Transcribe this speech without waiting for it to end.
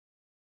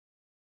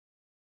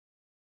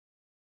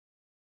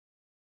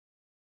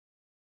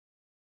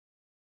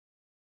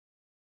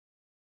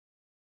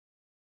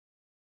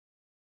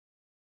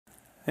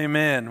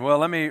Amen. Well,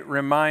 let me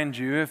remind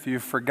you, if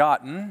you've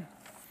forgotten,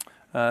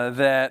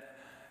 that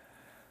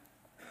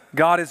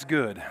God is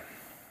good.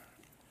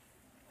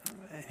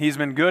 He's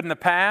been good in the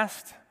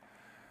past.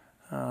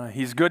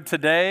 He's good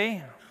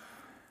today.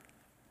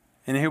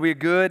 And He'll be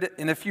good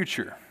in the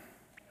future.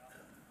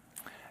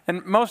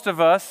 And most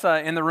of us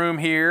in the room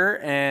here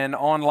and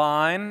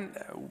online,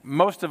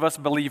 most of us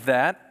believe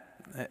that.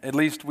 At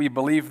least we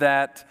believe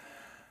that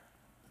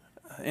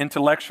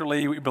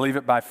intellectually. We believe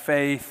it by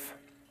faith.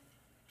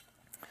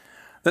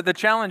 That the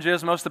challenge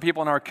is most of the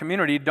people in our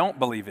community don't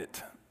believe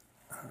it.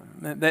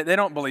 They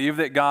don't believe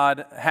that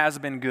God has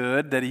been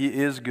good, that He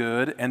is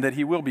good, and that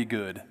He will be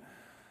good.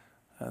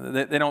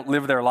 They don't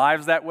live their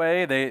lives that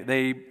way.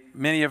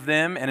 Many of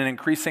them, and an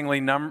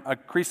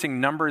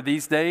increasing number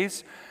these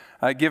days,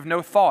 give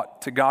no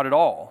thought to God at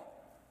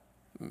all.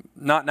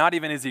 Not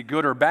even is He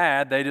good or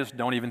bad, they just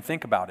don't even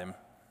think about Him.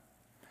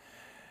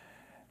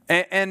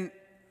 And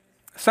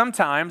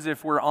sometimes,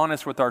 if we're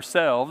honest with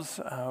ourselves,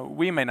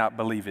 we may not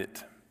believe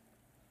it.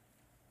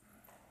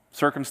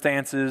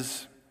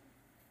 Circumstances,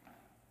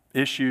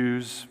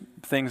 issues,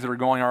 things that are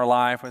going on in our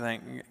life, we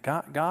think,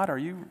 God, are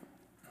you,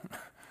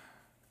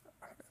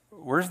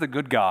 where's the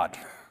good God?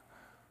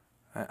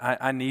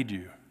 I need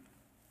you.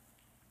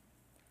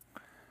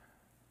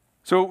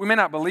 So we may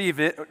not believe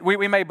it.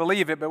 We may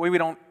believe it, but we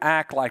don't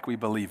act like we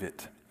believe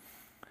it.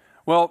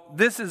 Well,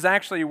 this is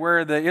actually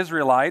where the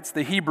Israelites,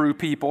 the Hebrew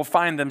people,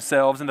 find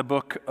themselves in the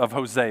book of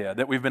Hosea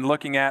that we've been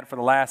looking at for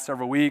the last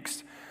several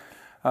weeks.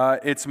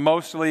 It's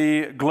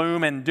mostly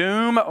gloom and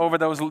doom over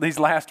these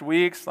last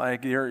weeks.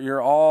 Like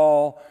you're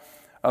all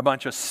a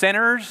bunch of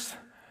sinners,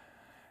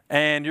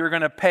 and you're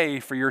going to pay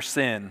for your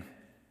sin.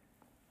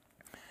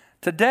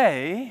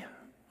 Today,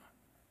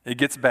 it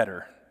gets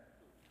better.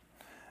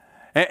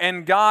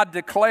 And God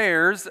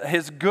declares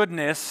His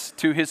goodness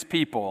to His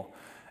people.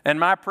 And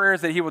my prayer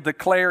is that He will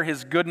declare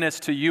His goodness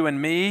to you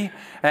and me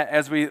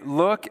as we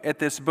look at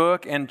this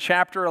book in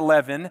chapter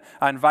 11.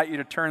 I invite you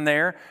to turn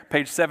there,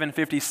 page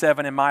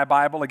 757 in my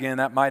Bible. Again,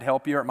 that might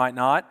help you or it might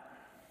not.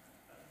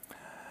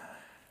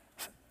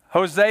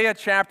 Hosea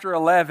chapter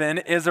 11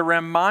 is a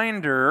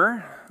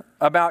reminder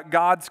about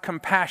God's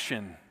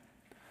compassion.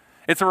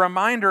 It's a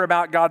reminder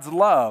about God's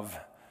love.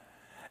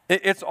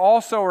 It's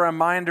also a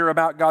reminder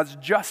about God's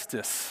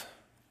justice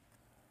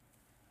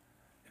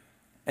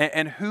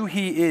and who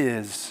He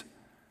is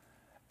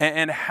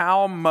and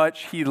how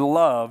much He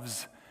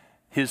loves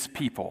His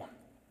people.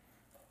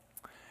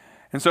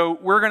 And so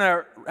we're going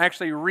to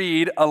actually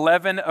read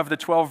 11 of the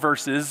 12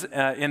 verses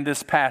in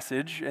this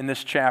passage, in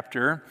this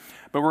chapter,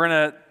 but we're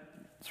going to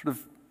sort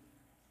of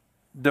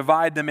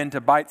divide them into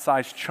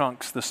bite-sized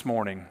chunks this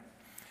morning.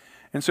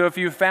 And so if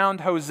you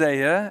found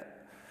Hosea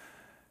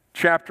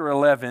chapter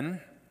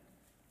 11,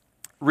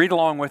 read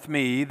along with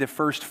me the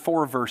first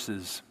 4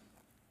 verses.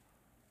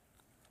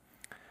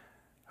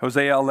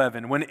 Hosea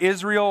 11, when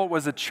Israel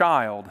was a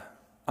child,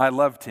 I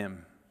loved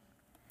him.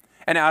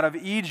 And out of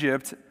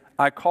Egypt,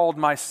 I called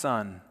my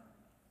son.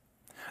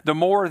 The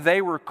more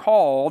they were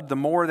called, the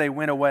more they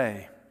went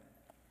away.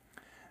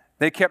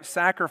 They kept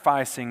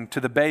sacrificing to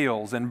the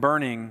Baals and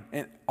burning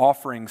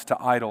offerings to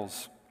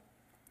idols.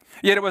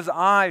 Yet it was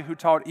I who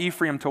taught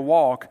Ephraim to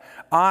walk.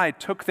 I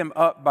took them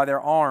up by their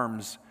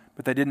arms,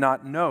 but they did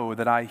not know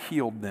that I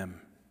healed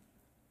them.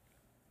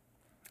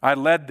 I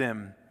led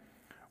them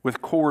with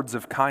cords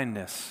of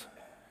kindness,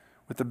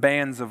 with the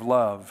bands of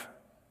love.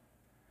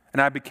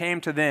 And I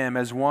became to them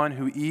as one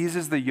who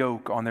eases the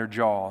yoke on their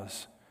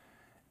jaws.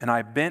 And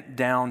I bent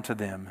down to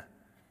them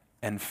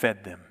and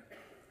fed them.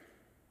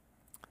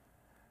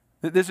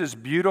 This is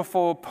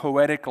beautiful,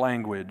 poetic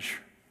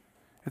language.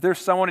 If there's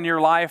someone in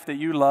your life that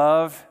you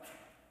love,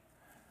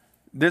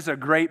 this is a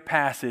great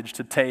passage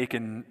to take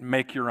and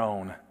make your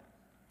own.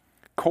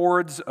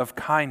 Cords of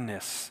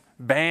kindness,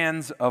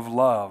 bands of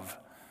love.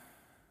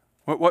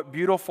 What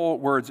beautiful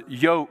words.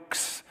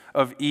 Yokes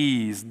of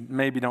ease.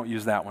 Maybe don't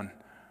use that one.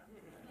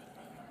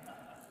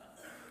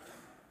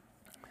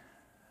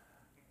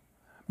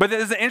 But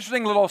there's an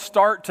interesting little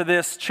start to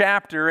this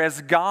chapter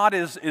as God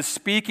is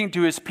speaking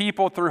to His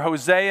people through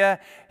Hosea.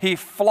 He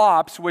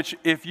flops, which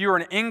if you're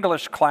in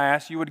English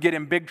class, you would get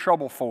in big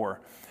trouble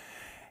for.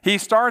 He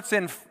starts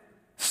in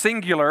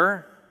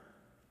singular,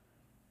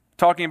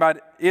 talking about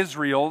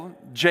Israel,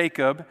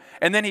 Jacob,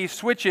 and then he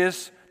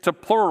switches to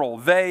plural,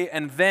 they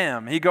and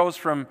them. He goes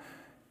from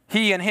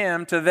he and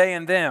him to they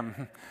and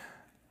them.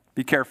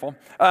 Be careful.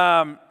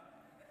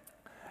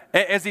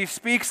 As he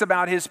speaks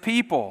about His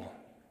people.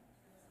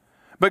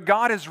 But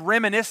God is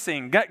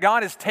reminiscing.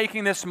 God is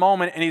taking this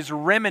moment and He's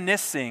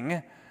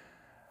reminiscing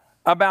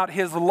about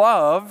His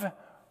love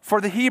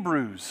for the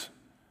Hebrews.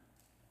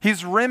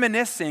 He's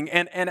reminiscing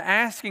and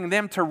asking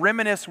them to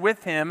reminisce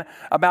with Him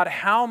about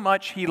how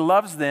much He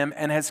loves them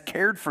and has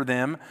cared for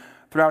them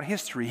throughout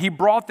history. He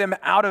brought them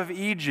out of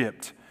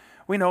Egypt.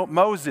 We know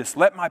Moses,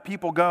 let my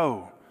people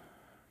go.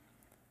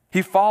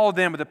 He followed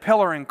them with a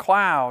pillar and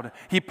cloud.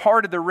 He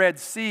parted the Red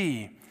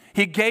Sea.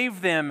 He gave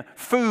them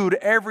food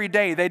every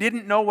day. They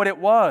didn't know what it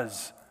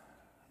was.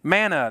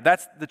 Manna,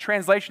 that's the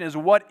translation is,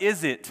 what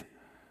is it?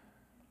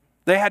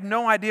 They had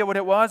no idea what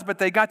it was, but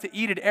they got to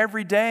eat it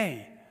every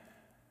day.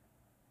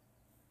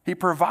 He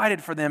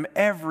provided for them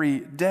every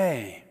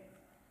day.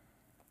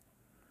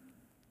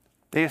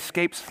 They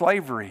escaped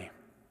slavery.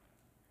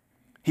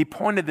 He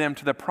pointed them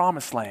to the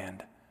promised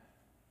land.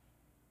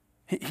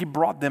 He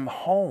brought them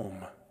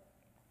home.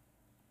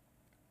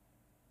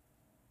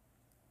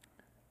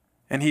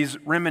 And he's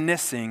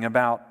reminiscing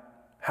about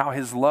how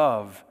his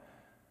love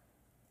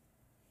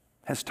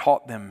has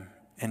taught them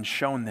and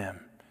shown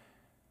them.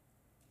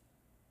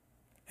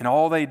 And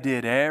all they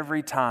did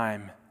every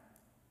time,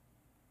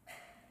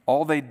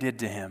 all they did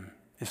to him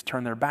is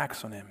turn their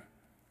backs on him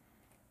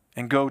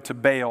and go to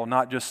Baal,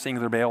 not just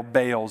singular Baal,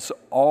 Baals,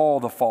 all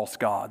the false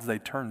gods they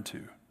turned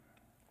to.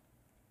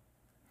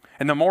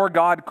 And the more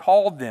God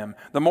called them,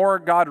 the more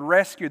God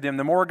rescued them,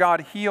 the more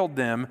God healed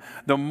them,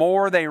 the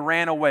more they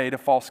ran away to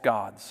false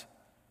gods.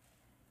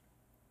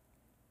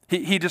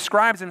 He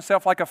describes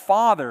himself like a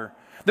father,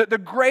 the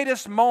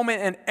greatest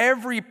moment in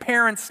every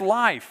parent's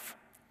life.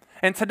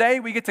 And today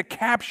we get to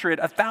capture it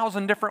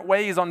 1,000 different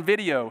ways on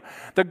video.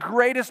 The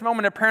greatest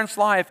moment in a parent's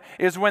life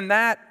is when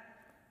that,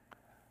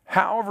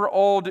 however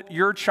old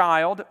your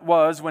child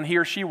was when he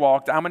or she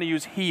walked, I'm going to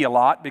use he a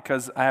lot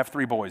because I have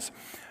 3 boys.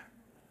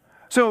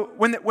 So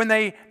when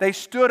they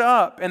stood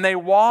up and they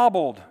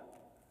wobbled,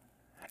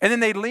 and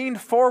then they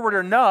leaned forward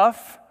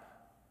enough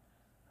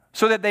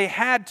so that they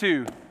had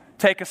to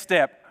take a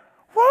step.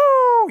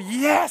 Woo!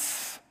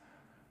 Yes!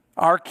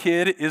 Our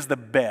kid is the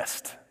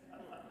best.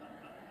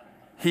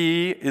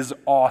 He is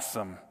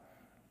awesome.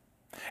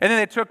 And then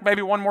they took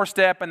maybe one more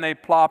step and they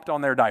plopped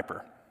on their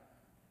diaper.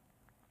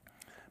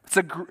 It's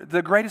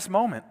the greatest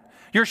moment.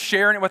 You're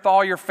sharing it with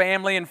all your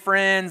family and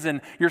friends and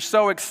you're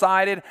so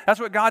excited. That's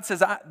what God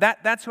says.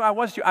 That's who I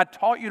was to you. I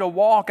taught you to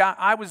walk.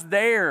 I was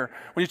there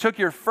when you took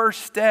your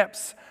first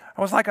steps.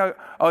 I was like a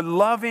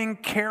loving,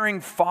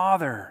 caring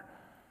father.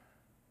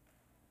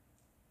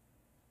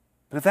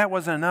 But if that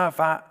wasn't enough,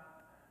 I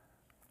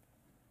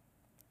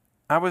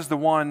was the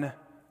one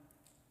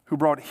who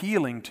brought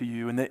healing to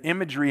you. And the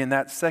imagery in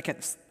that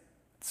second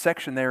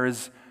section there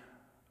is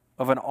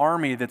of an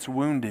army that's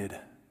wounded,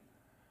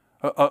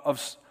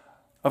 of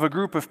a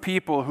group of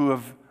people who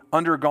have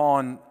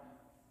undergone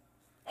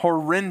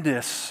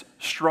horrendous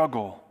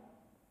struggle.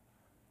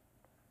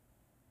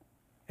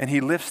 And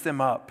he lifts them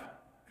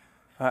up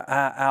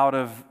out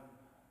of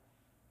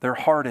their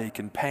heartache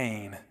and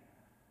pain.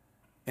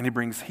 And he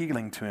brings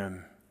healing to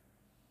him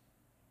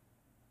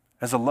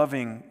as a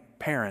loving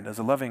parent, as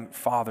a loving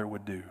father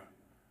would do.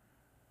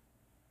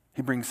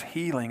 He brings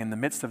healing in the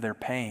midst of their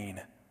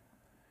pain.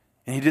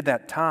 And he did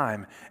that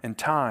time and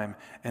time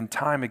and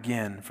time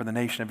again for the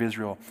nation of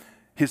Israel.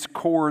 His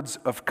cords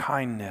of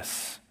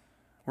kindness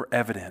were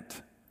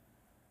evident.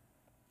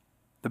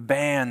 The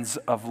bands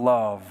of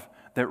love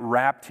that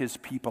wrapped his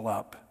people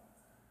up.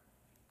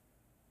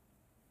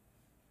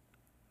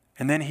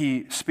 And then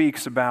he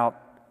speaks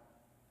about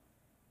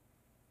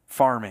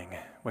farming,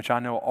 which I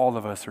know all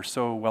of us are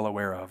so well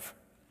aware of.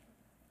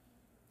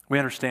 We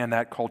understand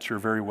that culture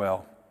very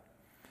well.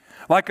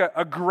 Like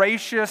a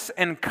gracious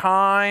and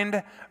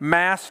kind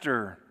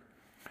master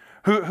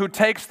who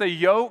takes the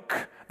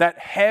yoke, that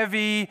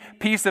heavy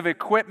piece of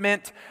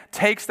equipment,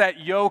 takes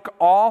that yoke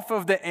off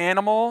of the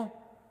animal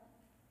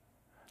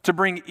to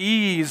bring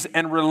ease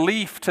and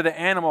relief to the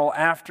animal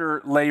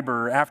after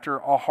labor, after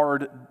a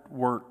hard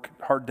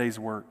day's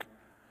work.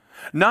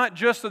 Not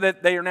just so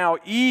that they are now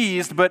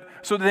eased, but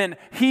so that then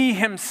he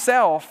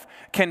himself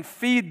can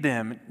feed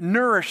them,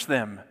 nourish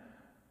them,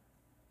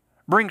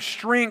 bring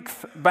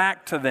strength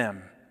back to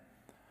them.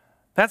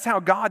 That's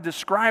how God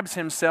describes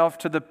himself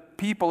to the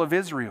people of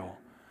Israel.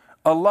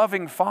 A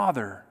loving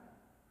father,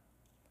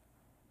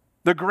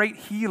 the great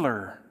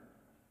healer,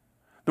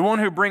 the one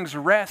who brings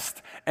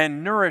rest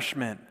and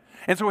nourishment.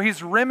 And so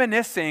he's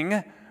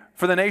reminiscing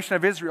for the nation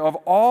of Israel of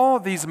all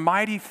these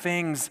mighty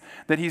things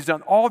that he's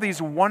done, all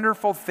these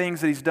wonderful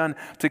things that he's done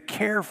to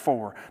care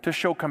for, to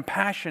show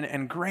compassion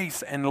and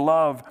grace and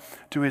love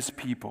to his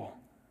people.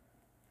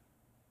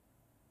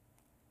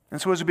 And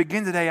so as we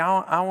begin today,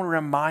 I want to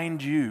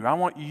remind you, I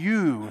want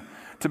you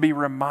to be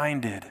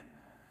reminded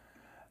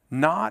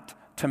not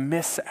to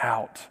miss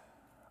out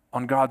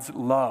on God's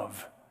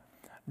love.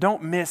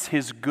 Don't miss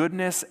his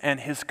goodness and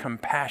his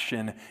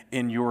compassion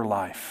in your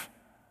life.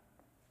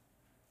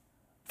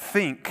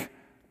 Think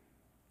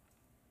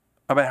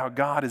about how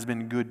God has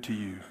been good to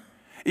you.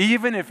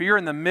 Even if you're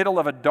in the middle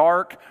of a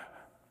dark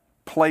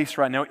place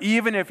right now,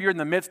 even if you're in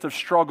the midst of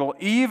struggle,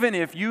 even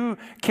if you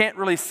can't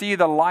really see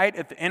the light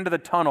at the end of the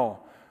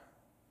tunnel,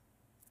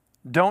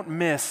 don't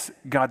miss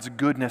God's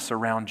goodness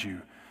around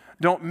you.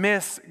 Don't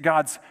miss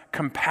God's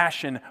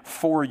compassion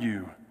for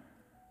you.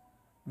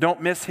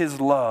 Don't miss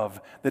his love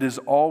that is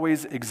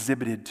always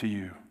exhibited to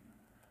you.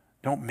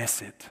 Don't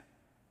miss it.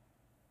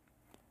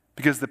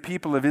 Because the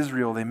people of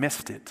Israel, they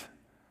missed it.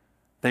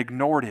 They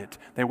ignored it.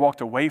 They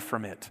walked away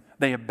from it.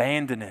 They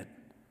abandoned it.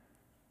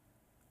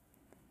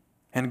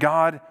 And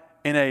God,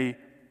 in a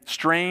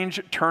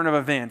strange turn of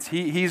events.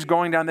 He's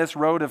going down this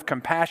road of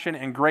compassion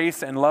and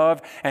grace and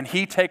love, and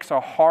he takes a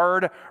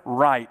hard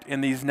right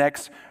in these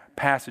next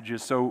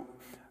passages. So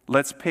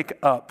let's pick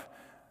up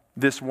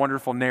this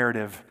wonderful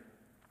narrative.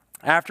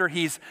 After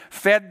he's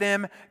fed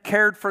them,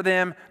 cared for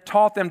them,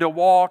 taught them to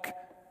walk,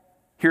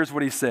 here's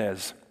what he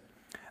says.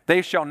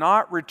 They shall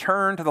not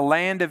return to the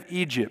land of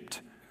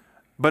Egypt,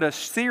 but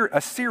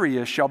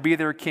Assyria shall be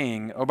their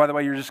king. Oh, by the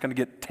way, you're just going to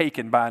get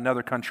taken by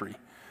another country.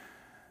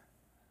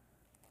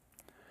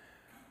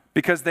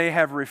 Because they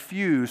have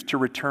refused to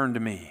return to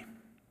me.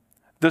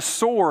 The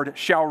sword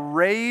shall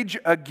rage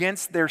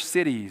against their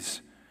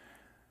cities,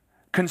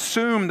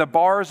 consume the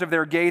bars of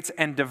their gates,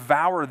 and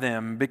devour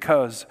them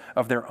because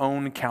of their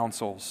own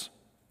counsels.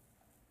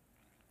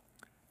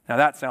 Now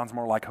that sounds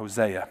more like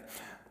Hosea.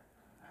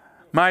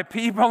 My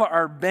people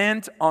are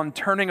bent on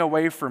turning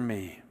away from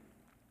me.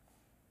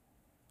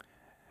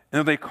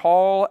 And they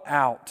call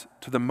out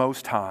to the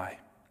Most High.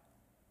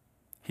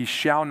 He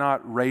shall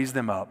not raise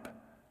them up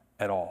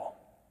at all.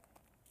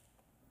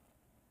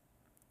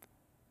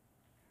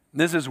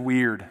 This is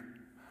weird.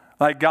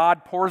 Like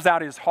God pours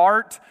out his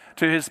heart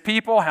to his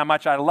people, how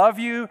much I love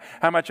you,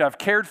 how much I've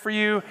cared for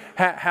you,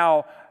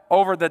 how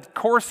over the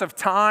course of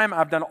time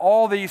I've done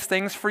all these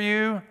things for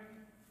you.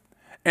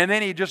 And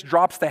then he just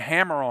drops the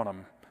hammer on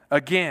them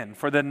again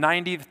for the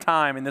 90th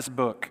time in this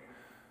book.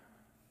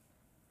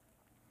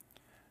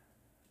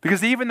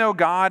 Because even though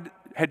God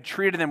had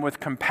treated them with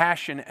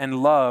compassion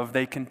and love,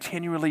 they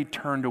continually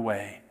turned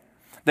away.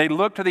 They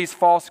looked to these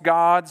false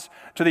gods,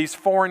 to these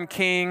foreign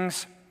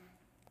kings,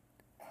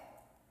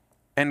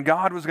 and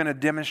God was going to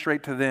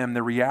demonstrate to them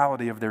the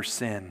reality of their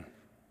sin.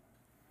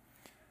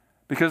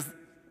 Because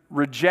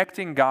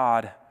rejecting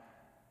God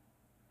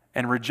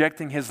and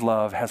rejecting his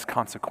love has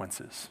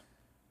consequences.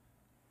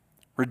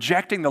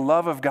 Rejecting the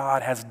love of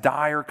God has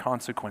dire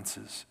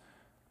consequences.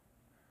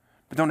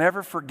 But don't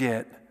ever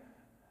forget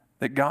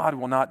that God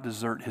will not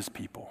desert his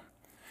people.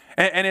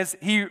 And as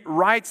he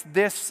writes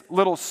this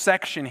little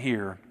section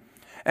here,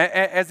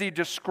 as he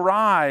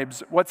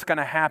describes what's going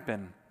to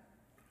happen,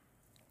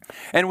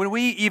 and when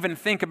we even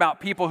think about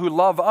people who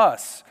love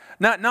us,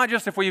 not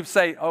just if we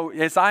say, oh,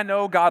 yes, I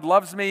know God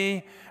loves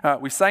me.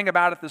 We sang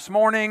about it this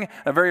morning,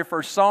 the very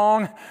first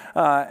song,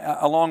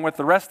 along with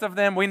the rest of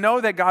them. We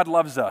know that God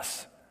loves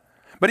us.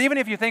 But even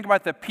if you think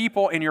about the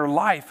people in your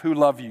life who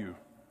love you,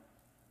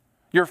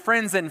 your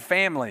friends and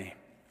family,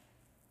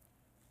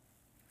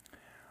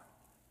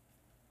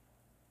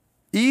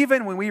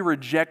 even when we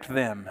reject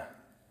them,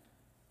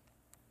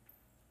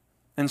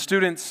 and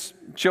students,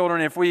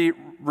 children, if we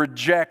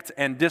reject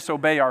and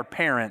disobey our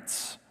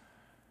parents,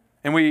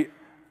 and we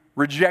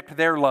reject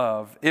their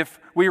love, if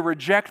we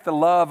reject the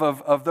love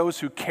of those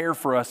who care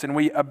for us and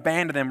we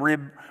abandon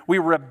them, we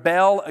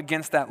rebel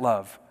against that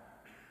love,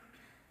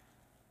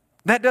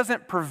 that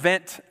doesn't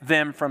prevent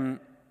them from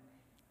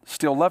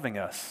still loving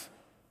us.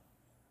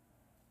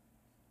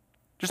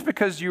 Just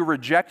because you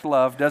reject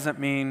love doesn't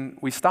mean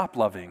we stop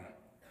loving.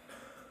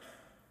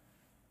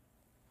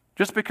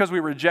 Just because we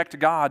reject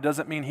God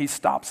doesn't mean he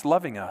stops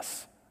loving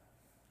us.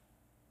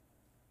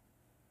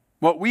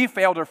 What we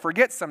fail to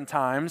forget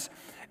sometimes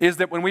is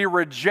that when we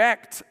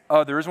reject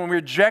others, when we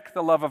reject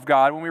the love of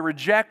God, when we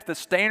reject the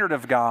standard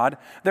of God,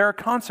 there are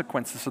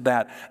consequences to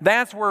that.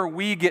 That's where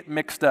we get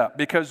mixed up,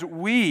 because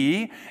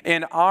we,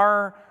 in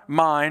our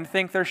mind,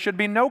 think there should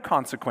be no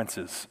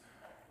consequences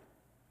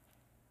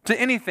to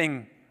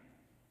anything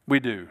we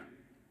do.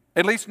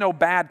 At least no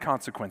bad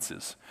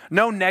consequences,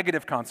 no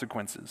negative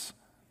consequences.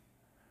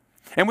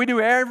 And we do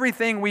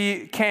everything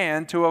we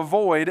can to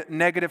avoid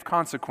negative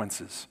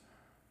consequences.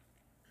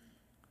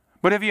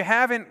 But if you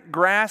haven't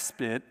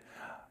grasped it,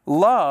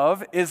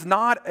 love is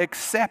not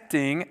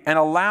accepting and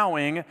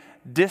allowing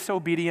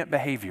disobedient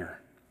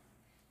behavior.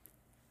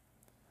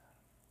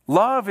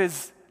 Love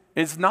is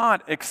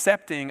not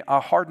accepting a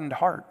hardened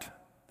heart.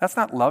 That's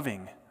not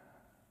loving.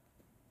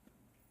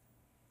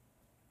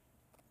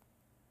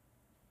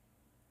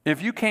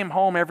 If you came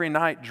home every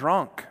night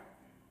drunk,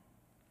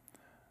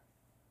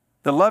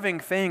 the loving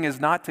thing is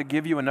not to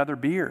give you another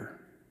beer.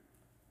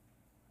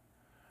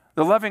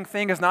 The loving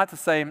thing is not to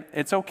say,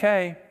 it's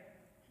okay,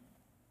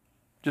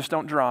 just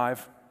don't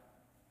drive.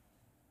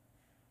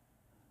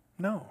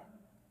 No.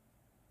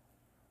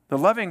 The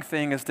loving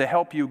thing is to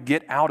help you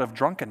get out of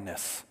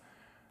drunkenness,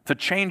 to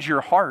change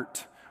your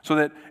heart, so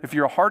that if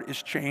your heart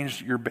is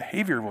changed, your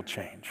behavior will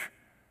change.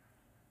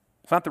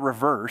 It's not the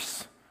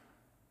reverse.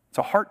 It's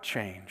a heart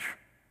change.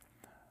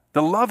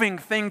 The loving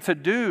thing to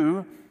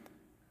do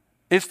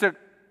is to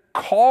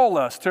call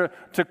us, to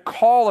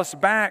call us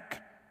back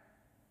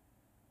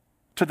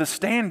to the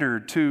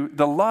standard, to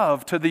the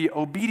love, to the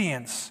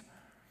obedience.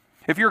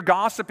 If you're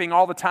gossiping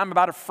all the time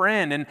about a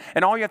friend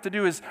and all you have to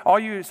do is, all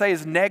you say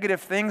is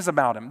negative things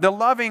about him, the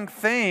loving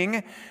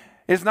thing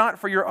is not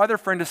for your other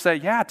friend to say,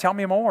 yeah, tell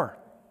me more.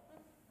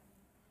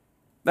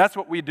 That's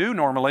what we do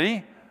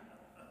normally.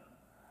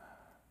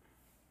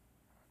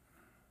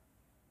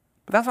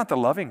 But that's not the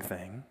loving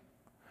thing.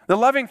 The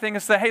loving thing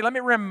is to say, hey, let me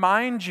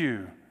remind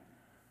you.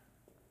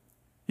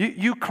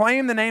 You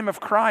claim the name of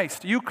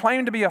Christ. You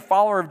claim to be a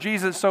follower of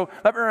Jesus. So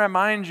let me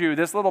remind you,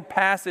 this little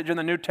passage in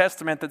the New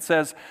Testament that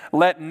says,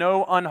 let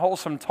no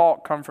unwholesome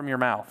talk come from your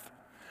mouth,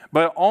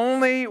 but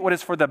only what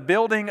is for the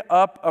building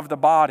up of the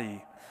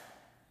body.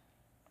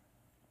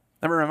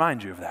 Let me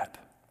remind you of that.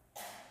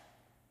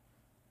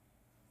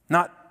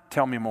 Not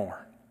tell me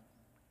more.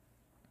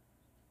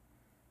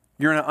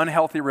 You're in an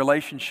unhealthy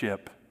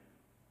relationship.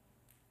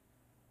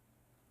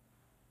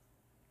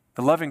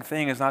 The loving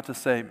thing is not to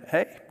say,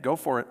 hey, go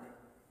for it.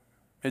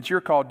 It's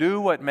your call.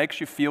 Do what makes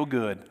you feel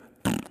good.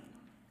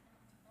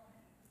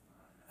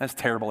 That's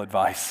terrible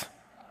advice.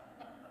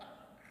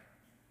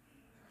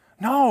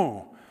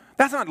 No,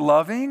 that's not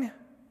loving.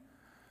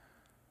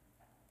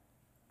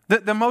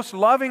 The most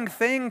loving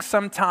thing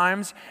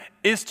sometimes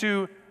is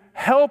to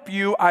help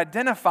you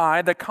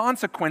identify the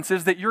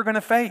consequences that you're going to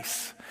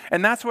face.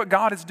 And that's what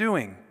God is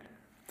doing.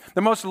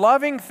 The most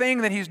loving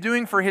thing that He's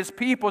doing for His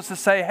people is to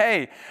say,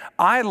 hey,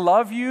 I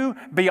love you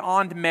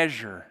beyond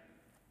measure.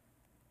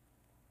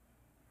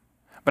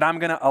 But I'm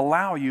going to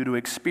allow you to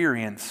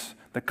experience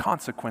the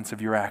consequence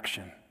of your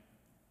action.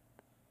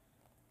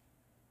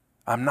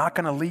 I'm not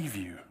going to leave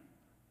you.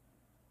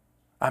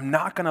 I'm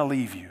not going to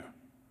leave you.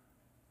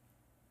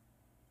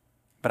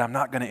 But I'm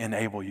not going to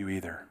enable you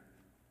either.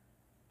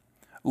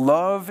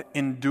 Love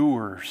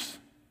endures,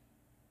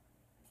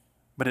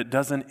 but it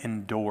doesn't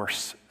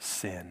endorse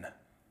sin.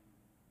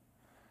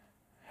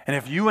 And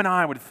if you and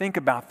I would think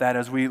about that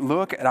as we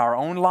look at our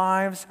own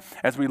lives,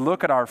 as we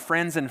look at our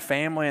friends and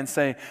family and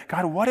say,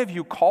 God, what have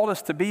you called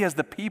us to be as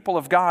the people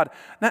of God?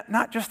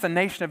 Not just the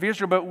nation of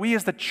Israel, but we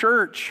as the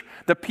church,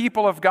 the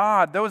people of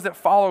God, those that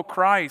follow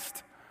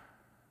Christ.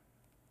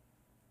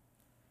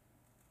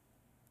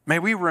 May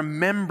we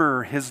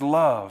remember His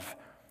love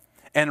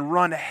and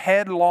run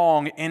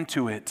headlong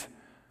into it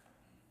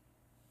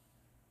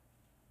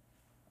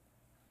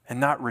and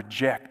not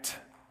reject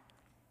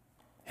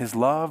His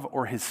love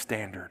or His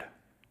standard.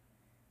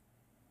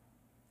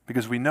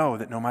 Because we know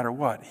that no matter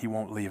what, He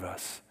won't leave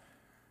us.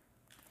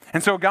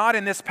 And so God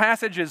in this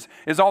passage is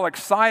all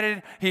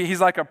excited.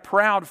 He's like a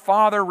proud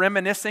father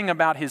reminiscing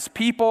about His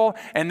people.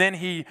 And then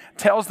He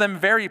tells them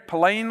very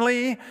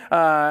plainly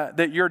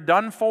that you're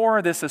done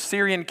for. This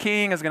Assyrian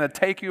king is going to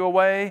take you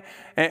away.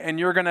 And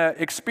you're going to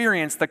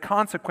experience the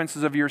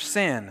consequences of your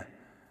sin.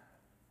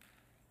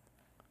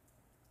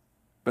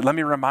 But let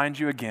me remind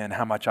you again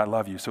how much I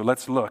love you. So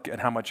let's look at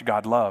how much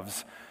God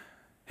loves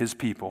His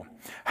people.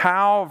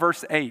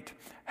 Verse 8,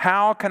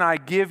 how can I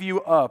give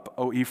you up,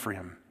 O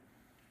Ephraim?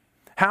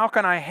 How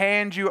can I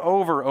hand you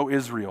over, O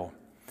Israel?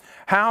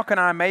 How can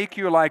I make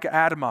you like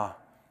Admah?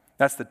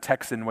 That's the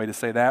Texan way to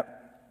say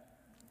that.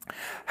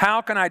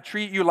 How can I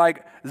treat you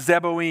like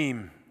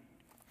Zeboim?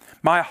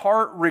 My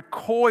heart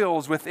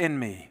recoils within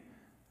me.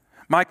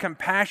 My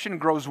compassion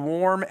grows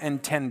warm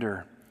and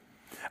tender.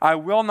 I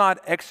will not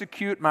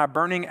execute my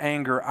burning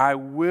anger. I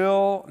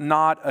will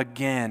not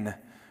again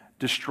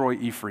destroy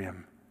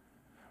Ephraim.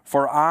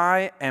 For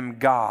I am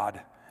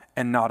God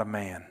and not a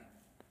man,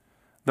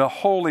 the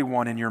Holy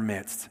One in your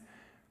midst,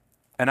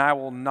 and I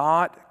will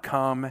not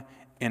come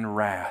in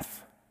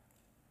wrath.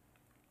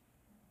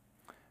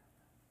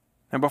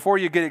 And before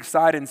you get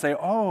excited and say,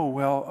 oh,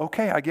 well,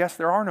 okay, I guess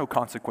there are no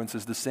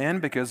consequences to sin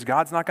because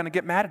God's not going to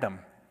get mad at them.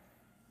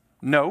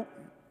 No,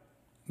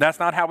 that's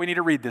not how we need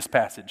to read this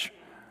passage.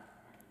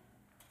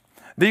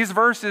 These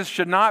verses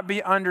should not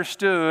be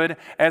understood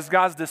as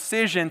God's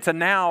decision to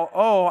now,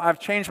 oh, I've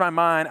changed my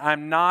mind,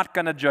 I'm not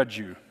going to judge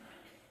you.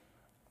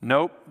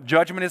 Nope,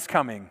 judgment is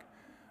coming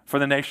for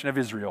the nation of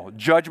Israel.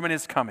 Judgment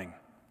is coming.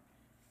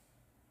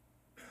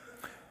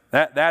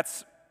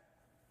 That's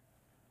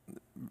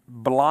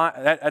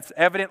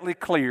evidently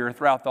clear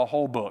throughout the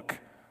whole book.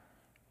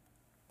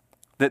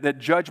 That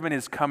judgment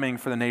is coming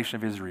for the nation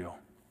of Israel.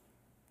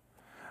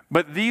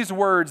 But these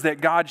words that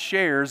God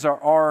shares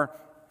are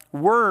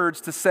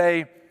words to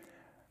say,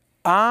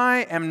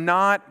 I am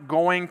not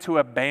going to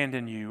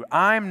abandon you.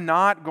 I'm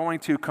not going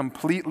to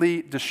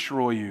completely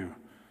destroy you.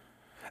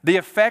 The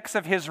effects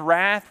of His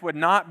wrath would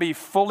not be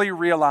fully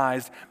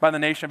realized by the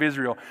nation of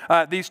Israel.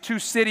 These two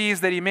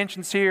cities that He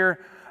mentions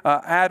here,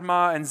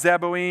 Admah and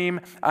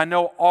Zeboim, I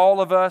know all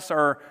of us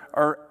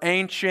are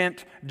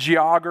ancient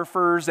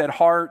geographers at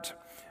heart,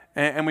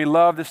 and we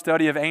love the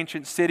study of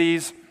ancient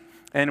cities,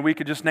 and we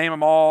could just name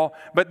them all.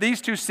 But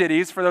these two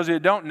cities, for those of you who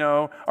don't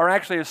know, are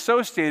actually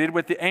associated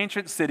with the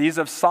ancient cities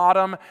of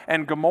Sodom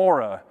and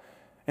Gomorrah.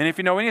 And if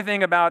you know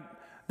anything about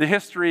the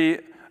history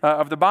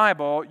of the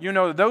Bible, you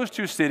know that those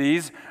two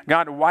cities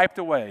got wiped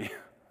away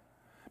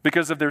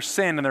because of their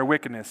sin and their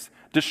wickedness,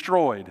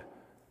 destroyed.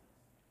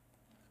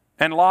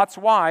 And Lot's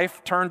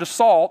wife turned to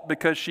salt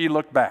because she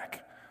looked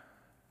back.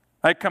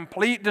 A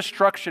complete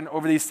destruction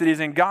over these cities.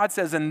 And God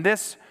says in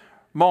this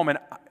moment,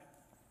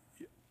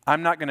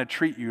 I'm not going to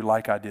treat you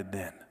like I did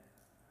then.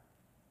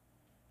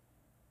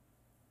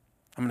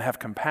 I'm going to have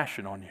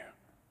compassion on you.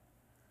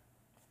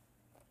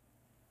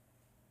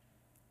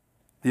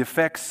 The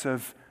effects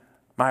of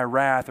my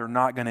wrath are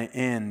not going to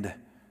end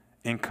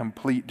in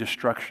complete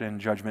destruction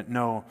and judgment.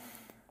 No,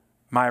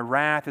 my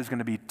wrath is going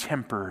to be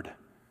tempered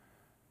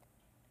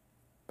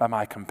by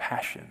my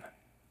compassion.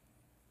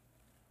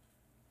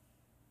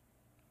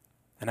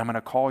 And I'm going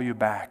to call you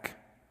back.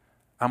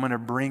 I'm going to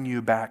bring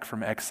you back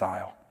from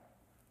exile.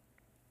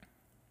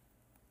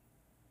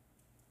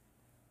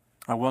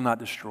 I will not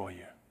destroy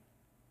you.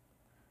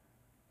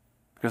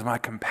 Because my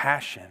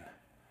compassion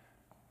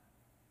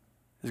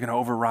is going to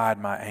override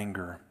my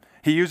anger.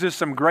 He uses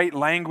some great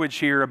language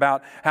here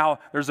about how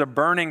there's a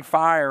burning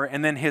fire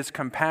and then his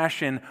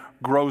compassion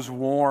grows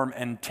warm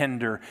and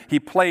tender.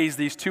 He plays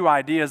these two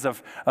ideas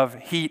of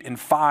heat and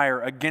fire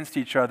against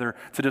each other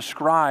to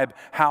describe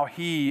how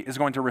he is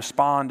going to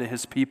respond to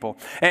his people.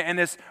 And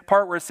this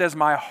part where it says,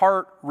 my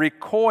heart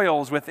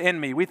recoils within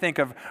me. We think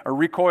of a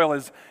recoil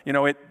as,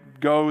 it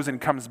goes and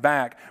comes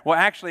back. Well,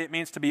 actually, it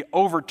means to be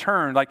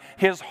overturned. Like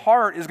his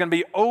heart is going to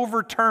be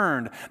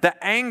overturned.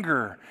 The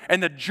anger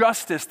and the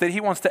justice that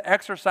he wants to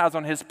exercise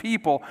on his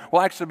people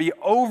will actually be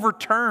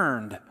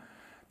overturned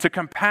to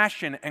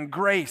compassion and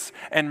grace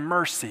and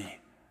mercy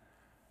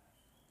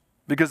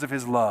because of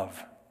his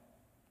love.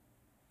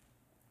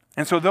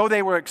 And so though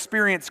they will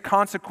experience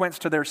consequence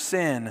to their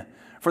sin,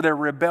 for their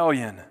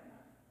rebellion,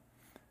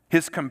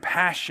 his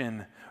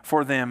compassion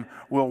for them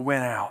will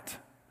win out.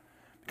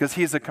 Because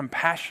he is a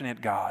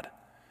compassionate God.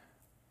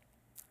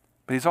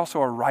 But he's also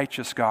a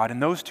righteous God.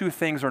 And those two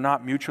things are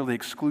not mutually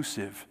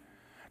exclusive.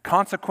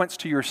 Consequence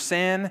to your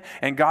sin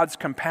and God's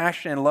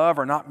compassion and love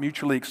are not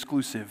mutually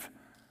exclusive.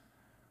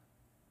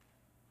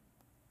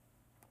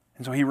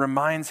 And so he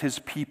reminds his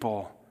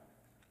people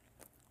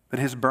that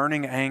his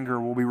burning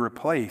anger will be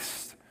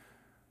replaced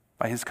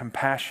by his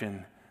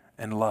compassion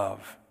and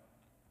love.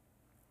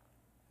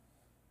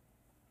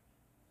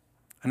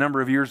 A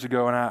number of years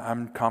ago, and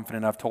I'm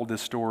confident I've told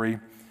this story,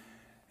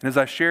 and as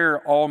I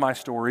share all my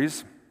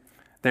stories,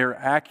 they're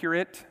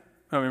accurate.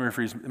 Let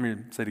me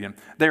say it again.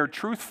 They are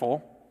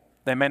truthful.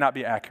 They may not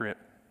be accurate.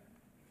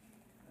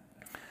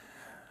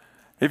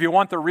 If you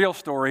want the real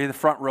story, the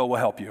front row will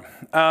help you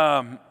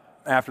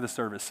after the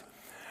service.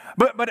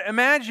 But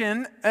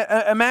imagine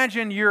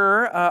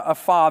you're a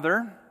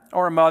father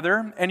or a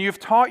mother, and you've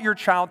taught your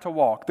child to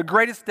walk, the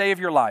greatest day of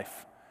your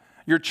life.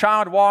 Your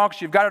child walks,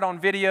 you've got it on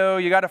video,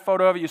 you got a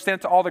photo of it, you send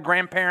it to all the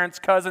grandparents,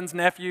 cousins,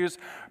 nephews,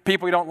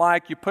 people you don't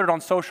like, you put it on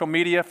social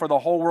media for the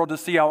whole world to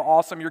see how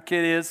awesome your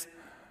kid is.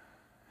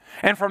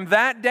 And from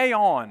that day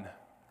on,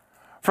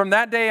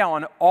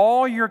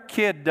 all your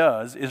kid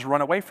does is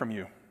run away from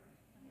you.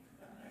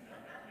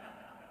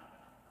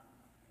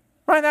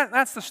 Right?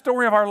 That's the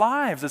story of our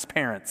lives as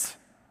parents.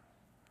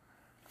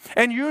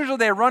 And usually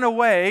they run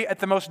away at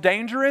the most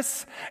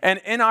dangerous and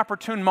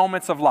inopportune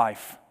moments of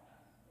life.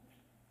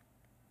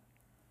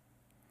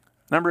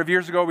 A number of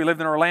years ago, we lived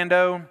in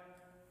Orlando.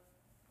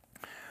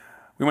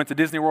 We went to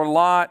Disney World a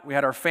lot. We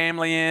had our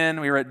family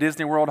in. We were at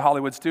Disney World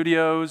Hollywood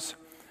Studios.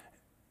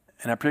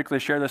 And I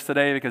particularly share this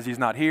today because he's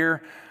not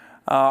here.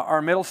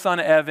 Our middle son,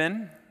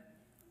 Evan,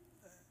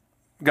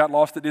 got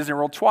lost at Disney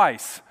World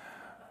twice.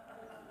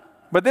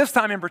 But this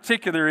time in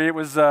particular, it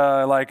was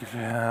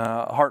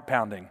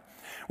heart-pounding.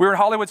 We were at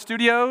Hollywood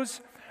Studios.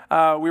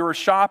 We were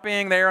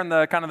shopping there in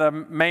the kind of the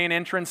main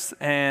entrance,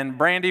 and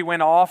Brandy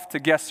went off to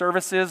guest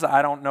services.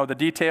 I don't know the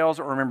details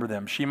or remember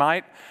them. She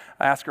might.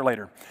 Ask her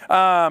later.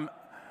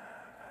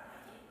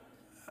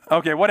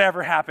 Okay,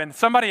 whatever happened.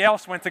 Somebody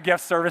else went to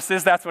guest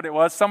services. That's what it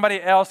was.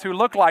 Somebody else who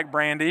looked like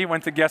Brandy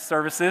went to guest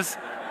services.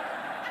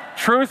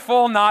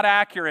 Truthful, not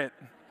accurate.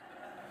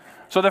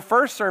 So the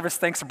first service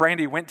thinks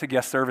Brandy went to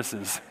guest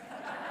services.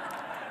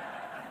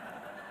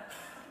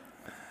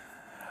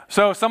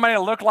 So somebody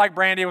that looked like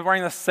Brandy was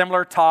wearing a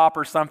similar top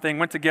or something,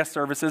 went to guest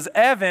services.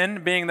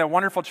 Evan, being the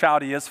wonderful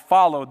child he is,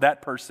 followed that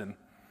person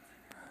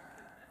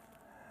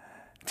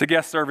to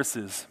guest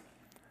services.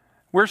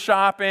 We're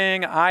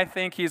shopping. I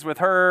think he's with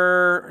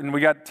her, and we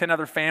got 10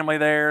 other family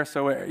there.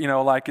 So,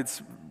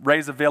 it's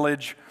raise a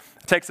village.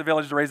 It takes a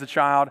village to raise a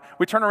child.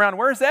 We turn around.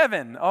 Where's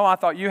Evan? Oh, I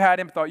thought you had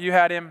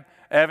him.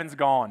 Evan's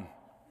gone.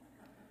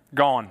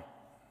 Gone.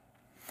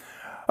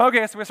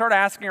 Okay, so we start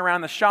asking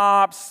around the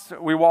shops.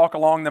 We walk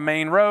along the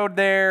main road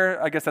there.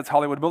 I guess that's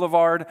Hollywood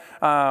Boulevard.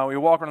 We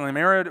walk around the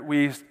main road.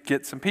 We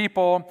get some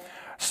people.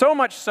 So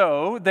much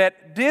so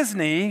that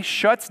Disney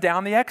shuts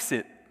down the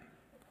exit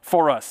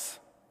for us.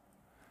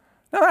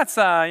 Now that's,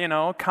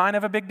 kind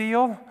of a big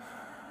deal.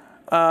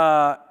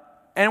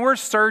 And we're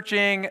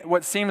searching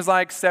what seems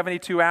like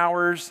 72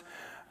 hours,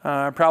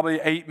 probably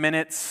 8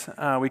 minutes.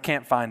 We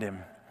can't find him.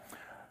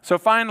 So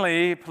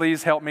finally,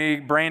 please help me,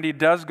 Brandy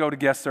does go to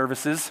guest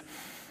services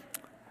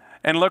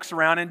and looks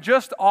around, and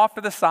just off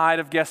to the side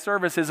of guest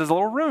services is a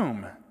little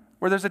room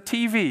where there's a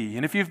TV.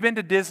 And if you've been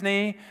to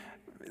Disney,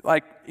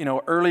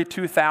 early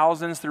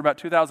 2000s through about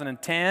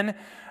 2010,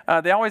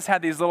 they always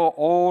had these little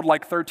old,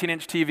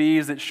 13-inch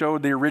TVs that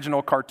showed the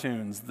original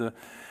cartoons.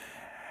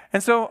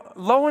 And so,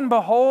 lo and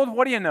behold,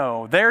 what do you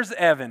know? There's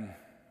Evan.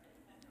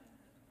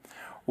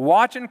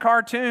 Watching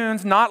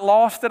cartoons, not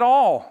lost at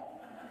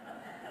all.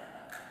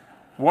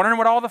 Wondering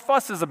what all the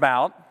fuss is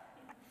about,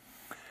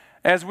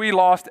 as we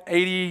lost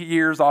 80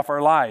 years off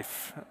our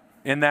life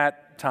in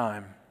that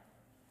time.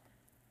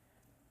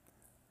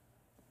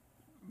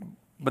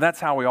 But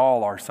that's how we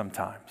all are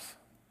sometimes.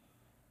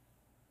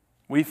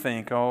 We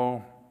think,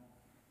 oh,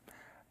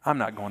 I'm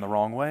not going the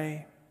wrong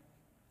way.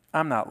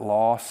 I'm not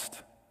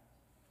lost.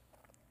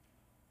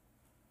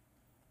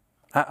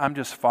 I'm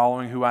just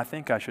following who I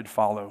think I should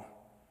follow.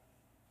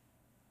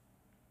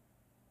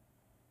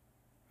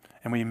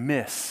 And we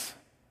miss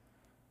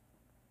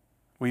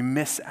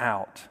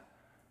out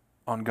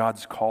on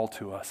God's call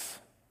to us.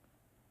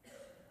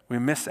 We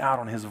miss out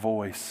on His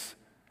voice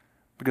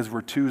because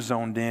we're too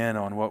zoned in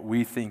on what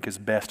we think is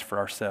best for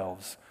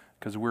ourselves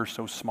because we're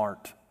so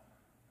smart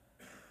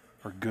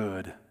or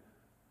good.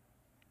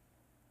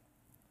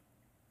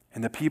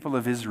 And the people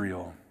of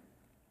Israel,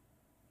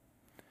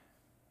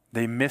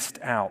 they missed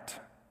out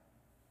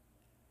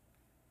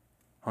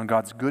on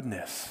God's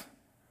goodness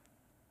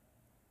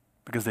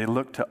because they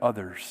looked to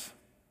others.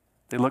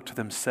 They looked to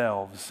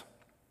themselves.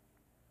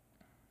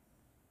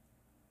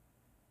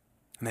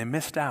 And they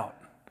missed out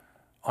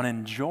on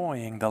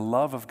enjoying the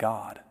love of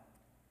God.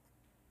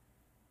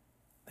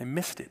 They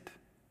missed it.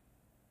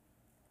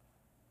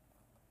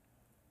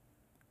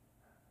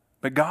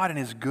 But God in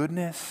His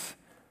goodness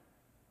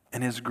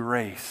and His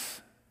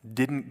grace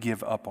didn't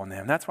give up on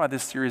them. That's why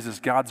this series is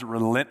God's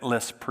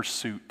relentless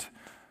pursuit.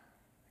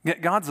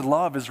 God's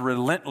love is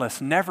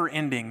relentless, never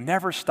ending,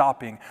 never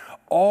stopping,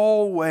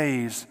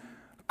 always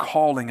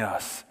calling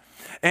us.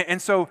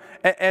 And so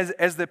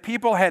as the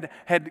people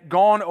had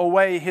gone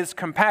away, His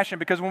compassion,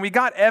 because when we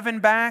got Evan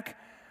back,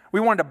 we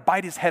wanted to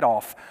bite his head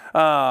off.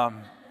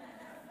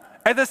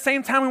 At the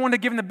same time, we wanted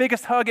to give him the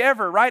biggest hug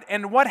ever, right?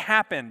 And what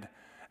happened?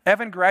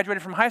 Evan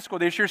graduated from high school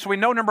this year, so we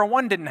know number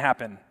one didn't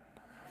happen.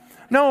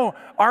 No,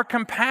 our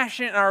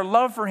compassion and our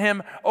love for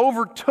him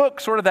overtook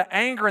sort of the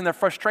anger and the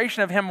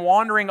frustration of him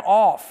wandering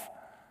off.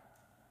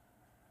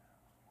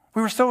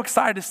 We were so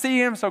excited to see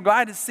him, so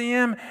glad to see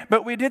him,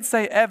 but we did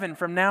say, Evan,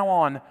 from now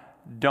on,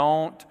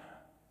 don't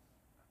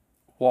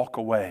walk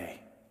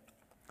away.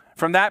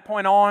 From that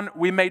point on,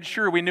 we made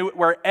sure we knew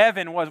where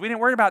Evan was. We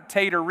didn't worry about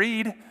Tate or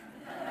Reed,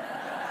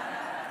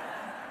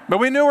 but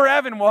we knew where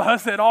Evan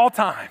was at all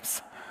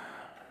times.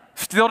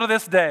 Still to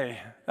this day,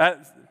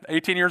 that's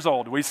 18 years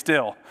old, we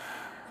still.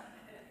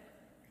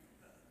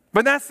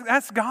 But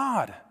that's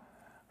God,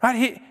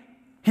 right?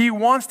 He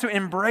wants to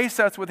embrace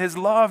us with His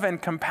love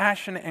and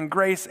compassion and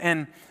grace,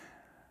 and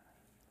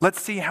let's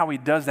see how He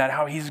does that,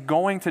 how He's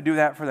going to do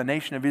that for the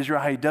nation of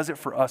Israel, how He does it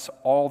for us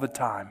all the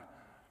time.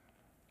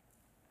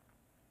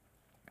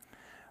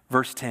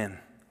 Verse 10.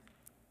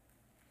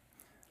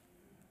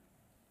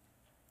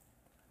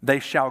 They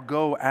shall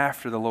go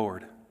after the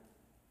Lord.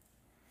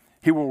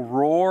 He will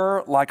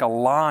roar like a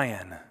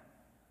lion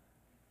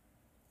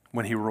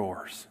when He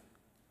roars.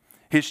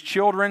 His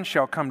children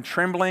shall come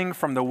trembling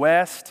from the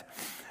west.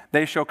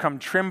 They shall come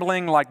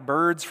trembling like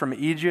birds from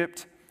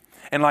Egypt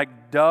and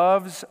like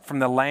doves from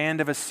the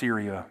land of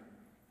Assyria.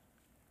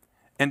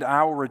 And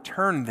I will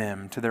return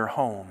them to their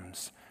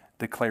homes,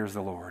 declares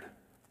the Lord.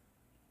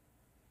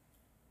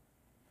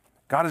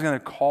 God is going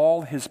to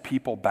call His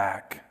people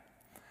back.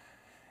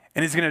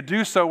 And He's going to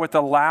do so with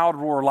a loud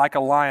roar like a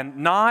lion.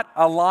 Not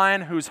a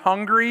lion who's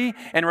hungry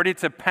and ready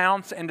to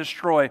pounce and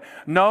destroy.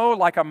 No,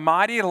 like a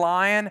mighty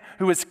lion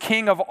who is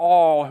king of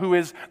all, who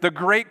is the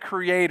great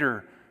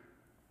creator,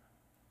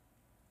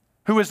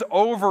 who is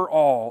over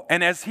all.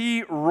 And as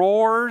He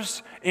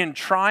roars in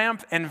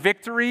triumph and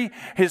victory,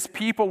 His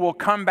people will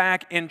come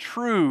back in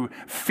true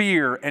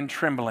fear and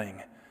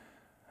trembling.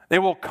 They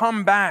will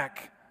come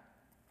back.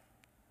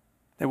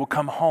 They will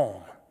come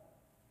home.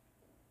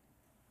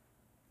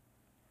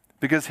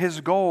 Because His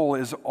goal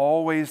is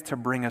always to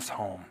bring us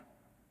home.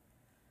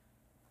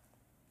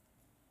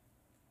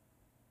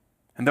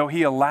 And though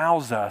He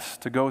allows us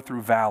to go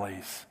through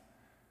valleys,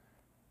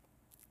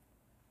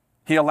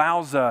 He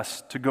allows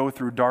us to go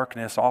through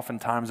darkness,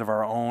 oftentimes of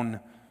our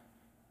own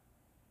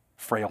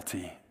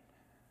frailty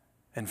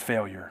and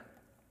failure,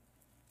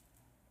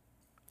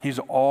 He's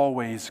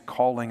always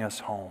calling us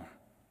home.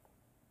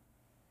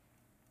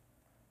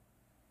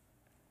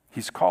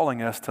 He's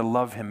calling us to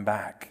love Him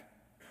back,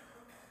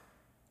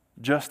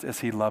 just as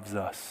He loves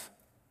us.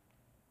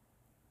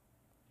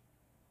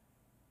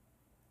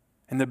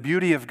 And the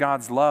beauty of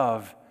God's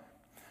love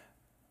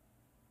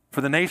for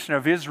the nation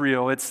of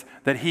Israel, it's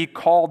that He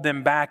called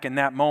them back in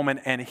that moment,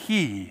 and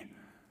He,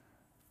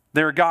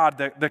 their God,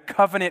 the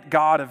covenant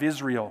God of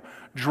Israel,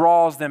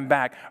 draws them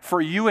back.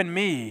 For you and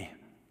me,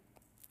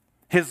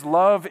 His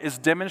love is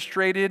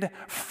demonstrated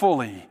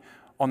fully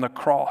on the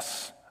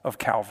cross of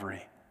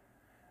Calvary.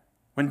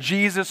 When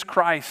Jesus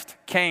Christ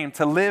came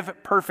to live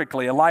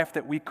perfectly, a life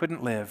that we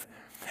couldn't live,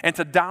 and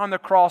to die on the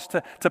cross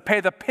to pay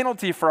the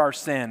penalty for our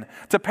sin,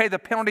 to pay the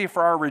penalty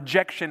for our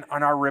rejection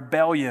and our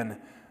rebellion,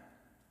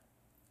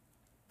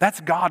 that's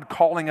God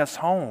calling us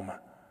home.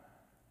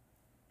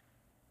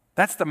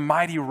 That's the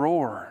mighty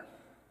roar,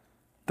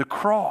 the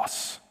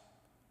cross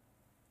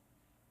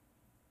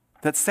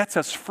that sets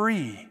us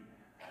free,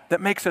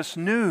 that makes us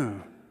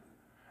new,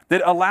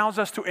 that allows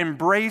us to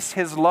embrace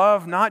His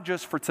love, not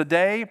just for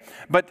today,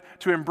 but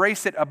to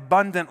embrace it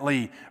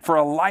abundantly for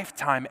a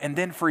lifetime and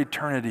then for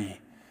eternity.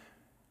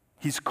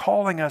 He's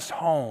calling us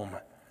home.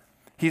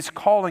 He's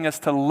calling us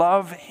to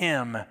love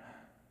him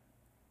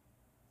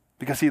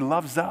because he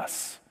loves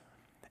us.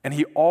 And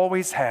he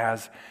always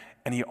has,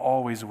 and he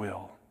always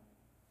will.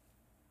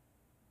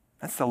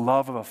 That's the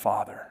love of a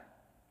father.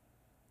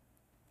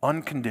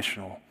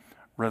 Unconditional,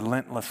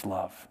 relentless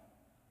love.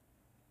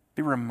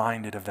 Be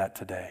reminded of that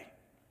today.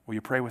 Will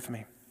you pray with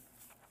me?